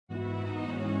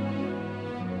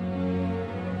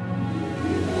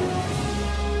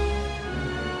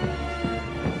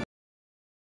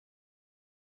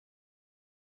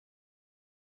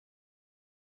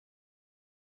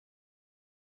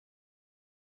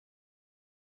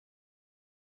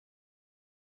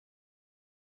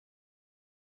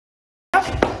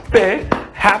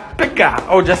happy guy.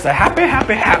 Oh, just a happy,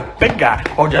 happy, happy guy.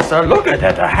 Oh, just a look at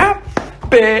that, a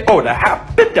happy, oh, the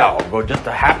happy dog. Oh, just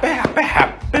a happy, happy,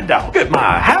 happy dog. Look at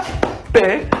my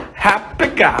happy, happy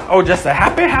guy. Oh, just a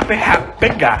happy, happy, happy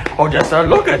guy. Oh, just a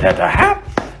look at that, a happy.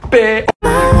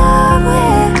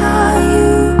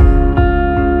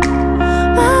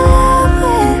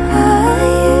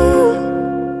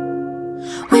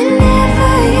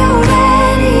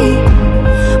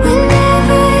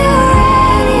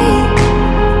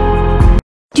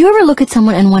 Do you ever look at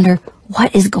someone and wonder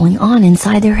what is going on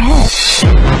inside their head?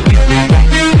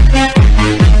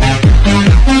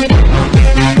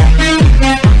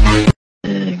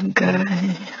 Big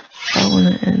guy, I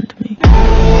wanna end me.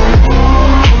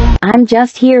 I'm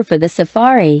just here for the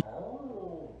safari.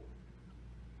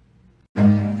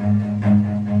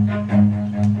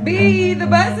 B, the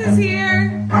bus is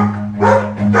here.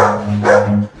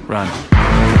 Run.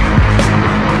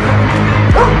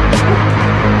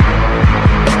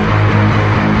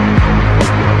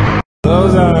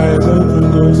 Those eyes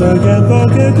open, cause I can't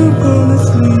forget to fall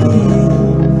asleep.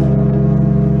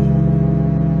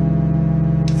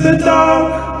 The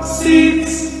dark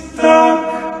seats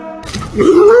dark.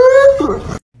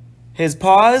 His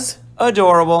paws,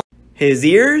 adorable. His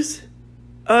ears,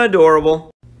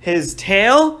 adorable. His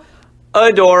tail,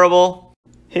 adorable.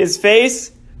 His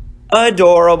face,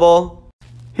 adorable.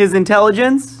 His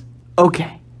intelligence,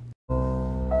 okay.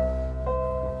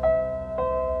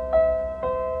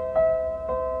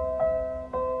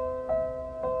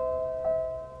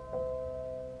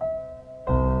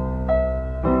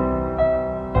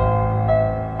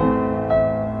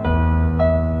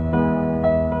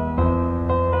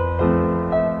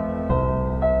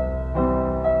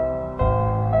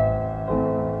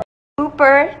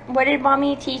 Cooper, what did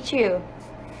mommy teach you?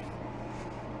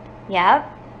 Yep.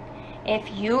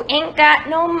 If you ain't got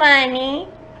no money,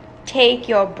 take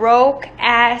your broke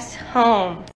ass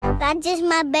home. That's just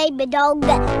my baby dog.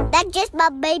 That's just my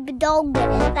baby dog.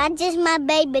 That's just my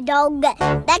baby dog.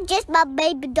 That's just my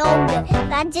baby dog.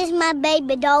 That's just my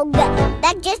baby dog.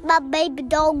 That's just my baby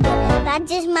dog. That's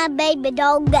just my baby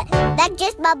dog. That's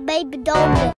just my baby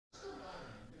dog.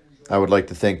 I would like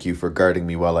to thank you for guarding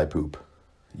me while I poop.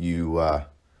 You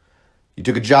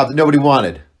took a job that nobody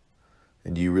wanted,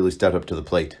 and you really stepped up to the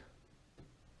plate.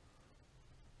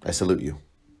 I salute you.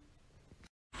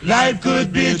 Life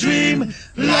could be a dream.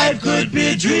 Life could be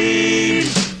a dream.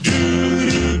 Do,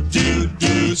 do, do,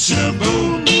 do,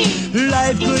 shaboom.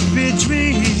 Life could be a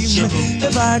dream.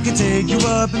 If I could take you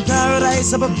up in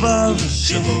paradise up above.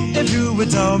 If you would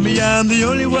tell me I'm the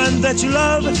only one that you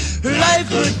love. Life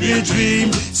could be a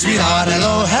dream. Sweetheart,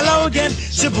 hello, hello again.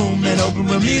 Shaboom, and open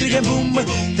we'll meet again. Boom,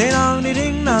 ding dong,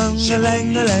 ding dong, a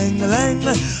lang, a lang, a lang.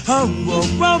 Oh, oh,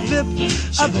 oh, bip,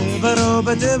 a bip, a bip,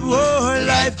 a dip. Oh,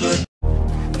 life could.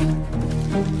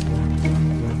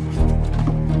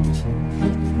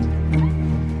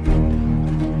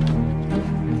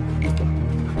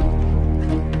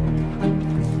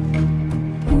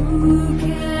 Who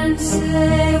can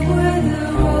say where the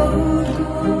road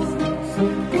goes,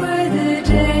 where the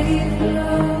day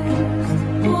flows,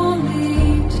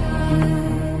 only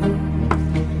time.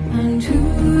 And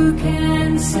who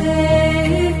can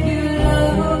say if your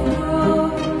love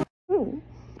grows?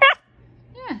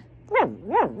 Yeah.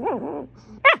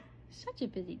 Such a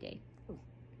busy day.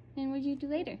 And what'd you do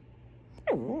later?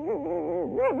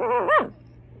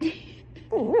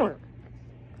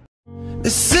 The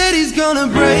city's gonna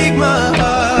break my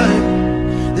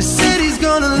heart. The city's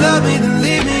gonna love me, then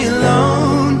leave me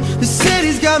alone. The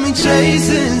city's got me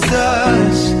chasing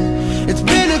stars. It's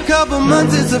been a couple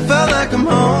months since I felt like I'm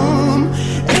home.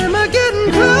 Am I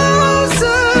getting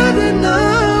closer than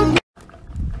I'm?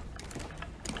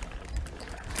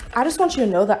 I just want you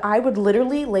to know that I would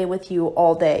literally lay with you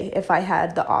all day if I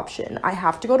had the option. I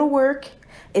have to go to work.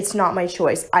 It's not my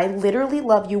choice. I literally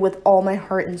love you with all my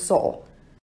heart and soul.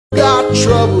 Got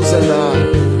troubles and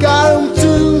I got them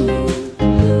too.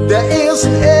 There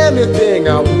isn't anything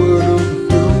I wouldn't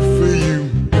do for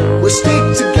you. We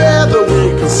stick together,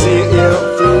 we can see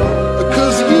it through.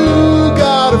 Because you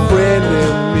got a friend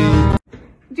in me.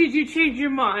 Did you change your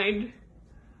mind?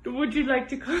 Would you like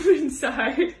to come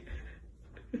inside?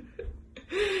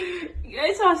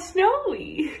 It's all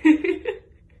snowy.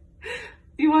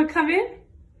 You want to come in?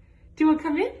 Do you want to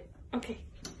come in? Okay.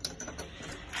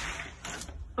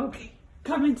 Okay,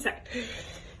 come inside.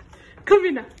 Come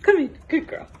in now, come in. Good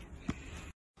girl.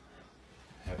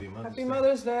 Happy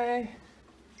Mother's Day.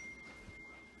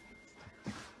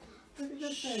 Look at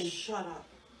this thing. Shut up.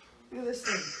 Look at this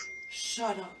thing.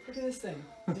 Shut up. Look at this thing.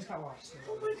 I just got washed.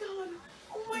 Oh my god.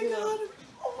 Oh my god.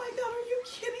 Oh my god. Are you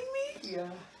kidding me? Yeah.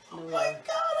 Oh my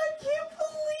God, I can't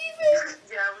believe it.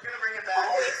 Yeah, we're gonna bring it back.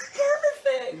 Oh, it's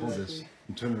perfect. Hold this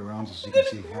and turn it around so I'm you can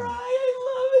gonna see cry. Hannah. I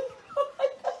love it. Oh my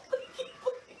God, I can't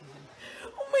believe it.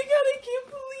 Oh my God, I can't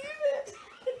believe it.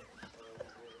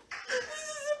 This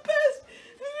is the best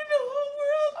thing in the whole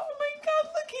world. Oh my God,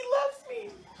 look, he loves me.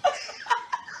 I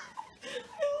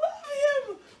love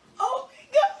him. Oh my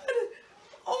God.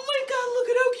 Oh my God, look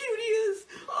at how cute he is.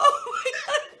 Oh my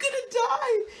God, I'm gonna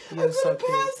die. I'm gonna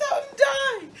pass out and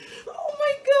die. Oh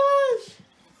my gosh.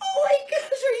 Oh my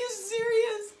gosh, are you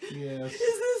serious? Yes. Is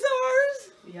this ours?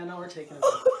 Yeah, no, we're taking it. Oh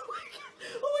my God.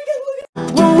 Oh my God, look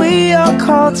at When we are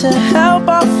called to help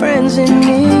our friends in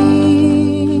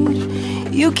need,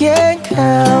 you can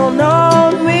count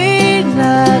on me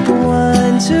like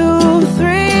 1, 2,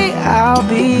 3, I'll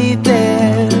be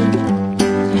there.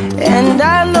 And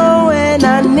I know when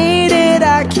I need it,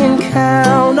 I can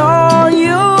count on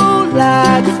you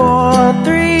like 4,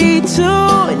 3, 2,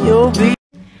 and you'll be.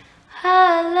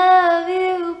 I love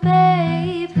you,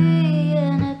 baby,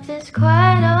 and if it's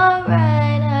quite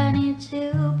alright, I need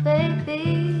you,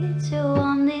 baby, to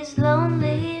warm these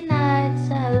lonely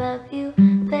nights. I love you,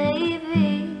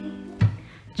 baby,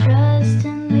 trust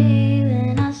in me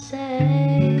when I say.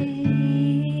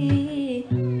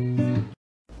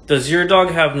 Does your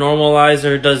dog have normal eyes,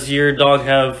 or does your dog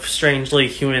have strangely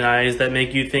human eyes that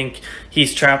make you think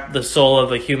he's trapped the soul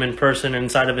of a human person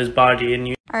inside of his body and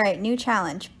you... Alright, new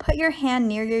challenge. Put your hand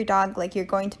near your dog like you're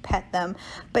going to pet them,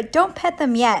 but don't pet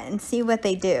them yet and see what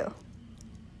they do.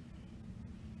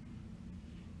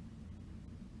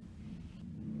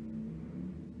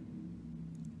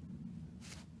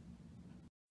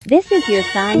 This is your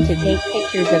sign to take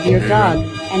pictures of your dog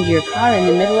and your car in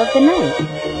the middle of the night.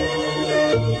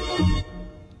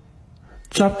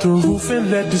 Drop the roof and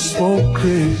let the smoke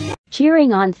clear.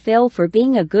 Cheering on Phil for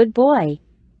being a good boy.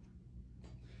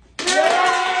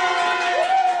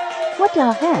 What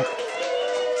the heck?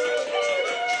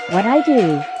 What'd I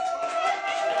do?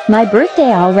 My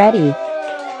birthday already.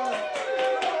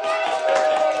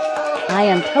 I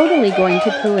am totally going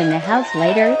to poo in the house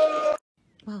later.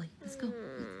 Wally, let's go.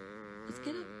 Let's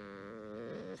get up.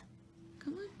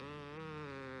 Come on.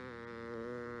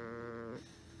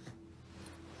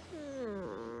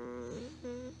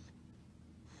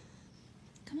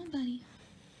 Come on, buddy.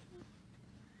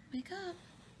 Wake up.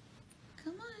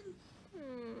 Come on.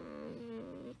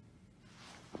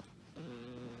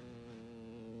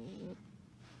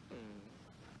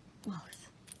 Wallace.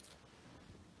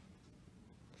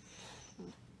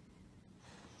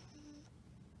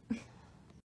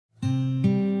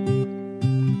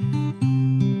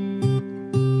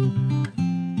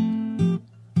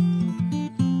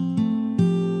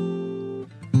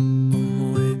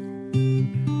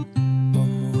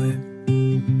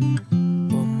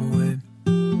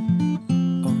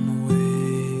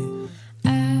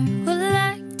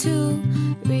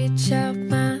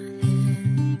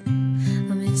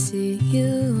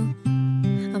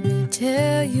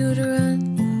 Tell you to run.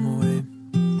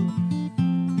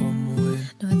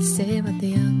 Know what to say about the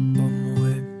young.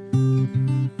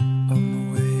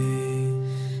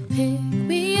 Pick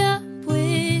me up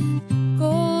with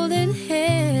golden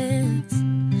hands.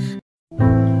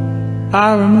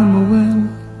 I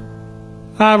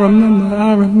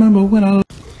remember when I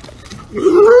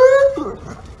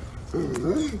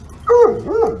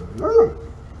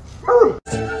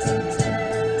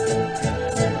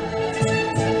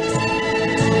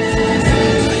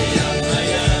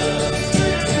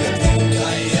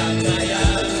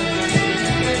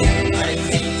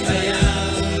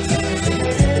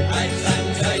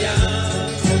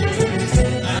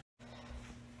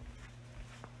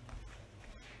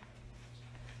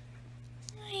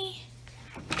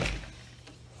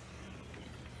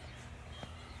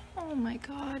Oh my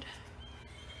God.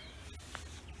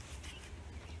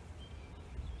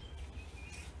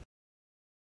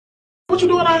 What you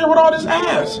doing out here with all this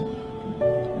ass?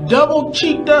 Double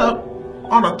cheeked up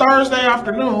on a Thursday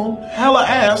afternoon, hella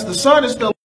ass, the sun is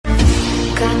still...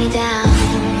 Cut me down,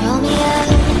 roll me up,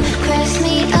 press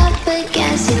me up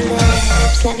against your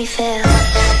lips. Let me fill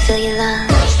your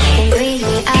lungs and breathe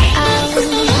me out.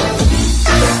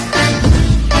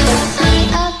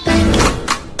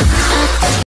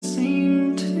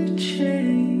 Seem to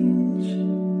change.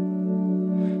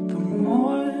 The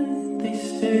more they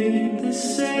stay the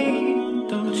same.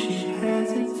 Don't you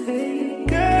hesitate,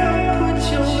 girl.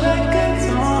 Put your records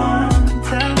on.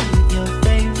 Tell me your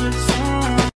favorite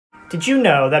song. Did you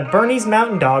know that Bernese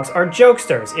mountain dogs are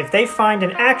jokesters? If they find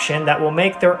an action that will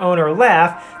make their owner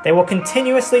laugh, they will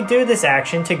continuously do this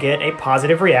action to get a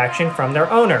positive reaction from their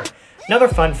owner. Another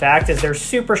fun fact is they're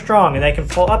super strong and they can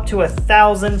pull up to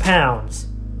 1,000 pounds.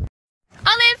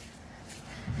 Olive!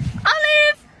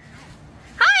 Olive!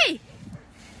 Hi!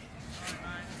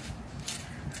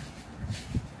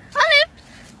 Olive!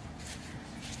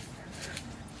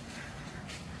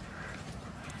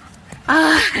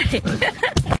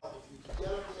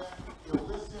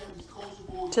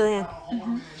 Jillian.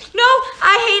 No,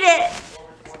 I hate it!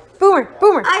 Boomer,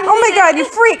 Boomer. I Oh my hate god, it. you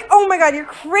freak. Oh my god, you're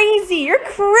crazy. You're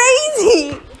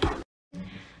crazy.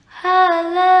 I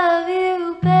love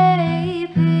you,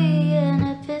 baby, and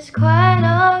if it's quite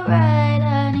alright,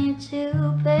 I need you,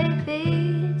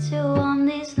 baby, to warm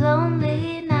these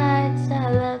lonely nights. I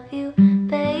love you,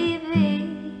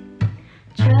 baby,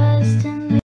 trust in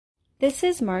me. This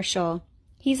is Marshall.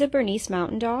 He's a Bernese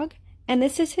mountain dog, and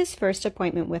this is his first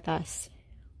appointment with us.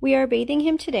 We are bathing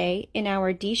him today in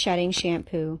our de-shedding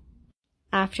shampoo.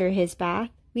 After his bath,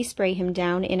 we spray him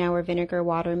down in our vinegar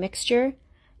water mixture,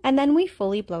 and then we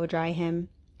fully blow dry him.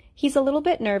 He's a little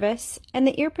bit nervous, and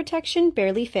the ear protection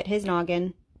barely fit his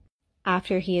noggin.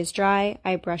 After he is dry,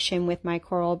 I brush him with my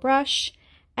coral brush,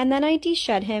 and then I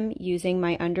de-shed him using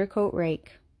my undercoat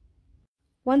rake.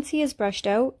 Once he is brushed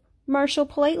out, Marshall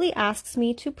politely asks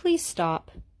me to please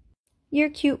stop. You're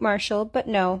cute, Marshall, but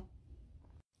no.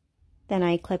 Then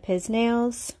I clip his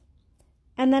nails,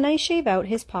 and then I shave out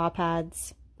his paw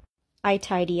pads. I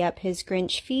tidy up his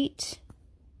Grinch feet,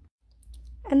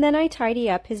 and then I tidy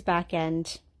up his back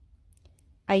end.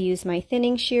 I use my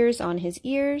thinning shears on his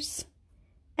ears,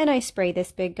 and I spray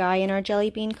this big guy in our jelly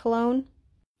bean cologne.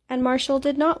 And Marshall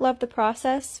did not love the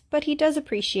process, but he does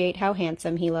appreciate how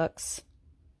handsome he looks.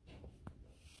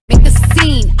 Make a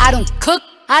scene. I don't cook,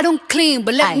 I don't clean,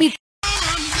 but let me.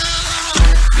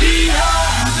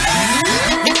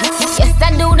 Yes,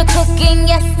 I do the cooking,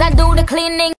 yes, I do the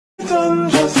cleaning. Don't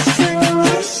just sing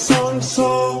this song,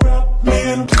 so wrap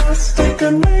me in plastic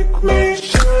and make me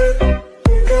shine.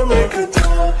 We can make a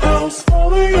dollhouse,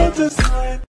 follow your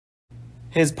design.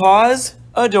 His paws,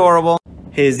 adorable.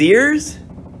 His ears,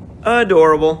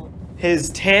 adorable. His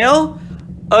tail,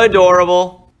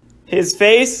 adorable. His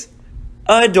face,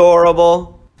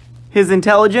 adorable. His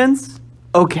intelligence,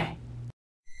 okay.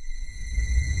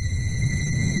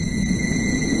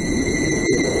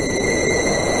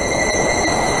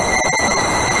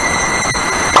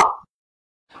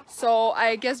 So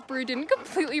I guess Brie didn't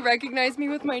completely recognize me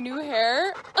with my new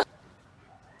hair.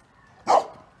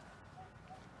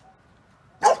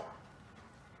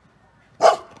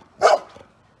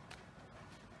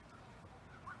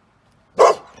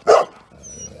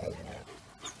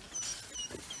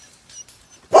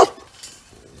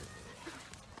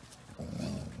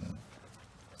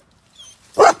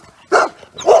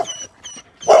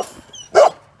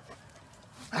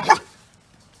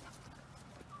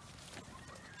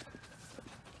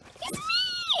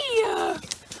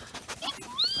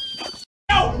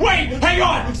 Hang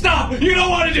on! Stop! You don't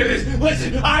want to do this!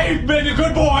 Listen, I've been a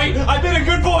good boy! I've been a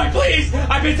good boy, please!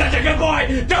 I've been such a good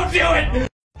boy! Don't do it!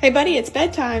 Hey, buddy, it's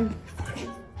bedtime.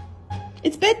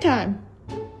 It's bedtime.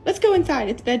 Let's go inside.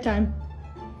 It's bedtime.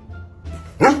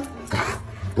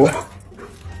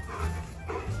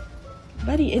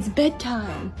 Buddy, it's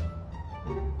bedtime.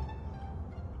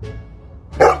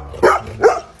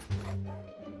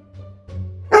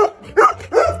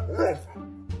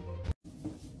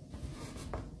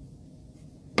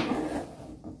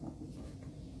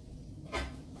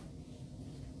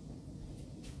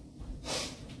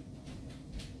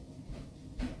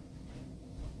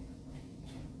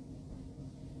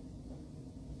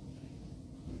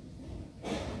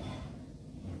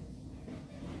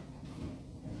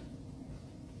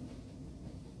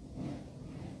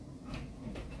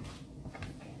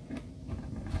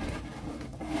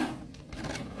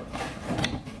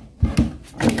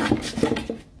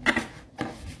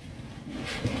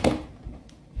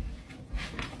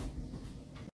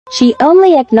 She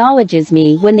only acknowledges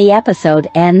me when the episode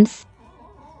ends.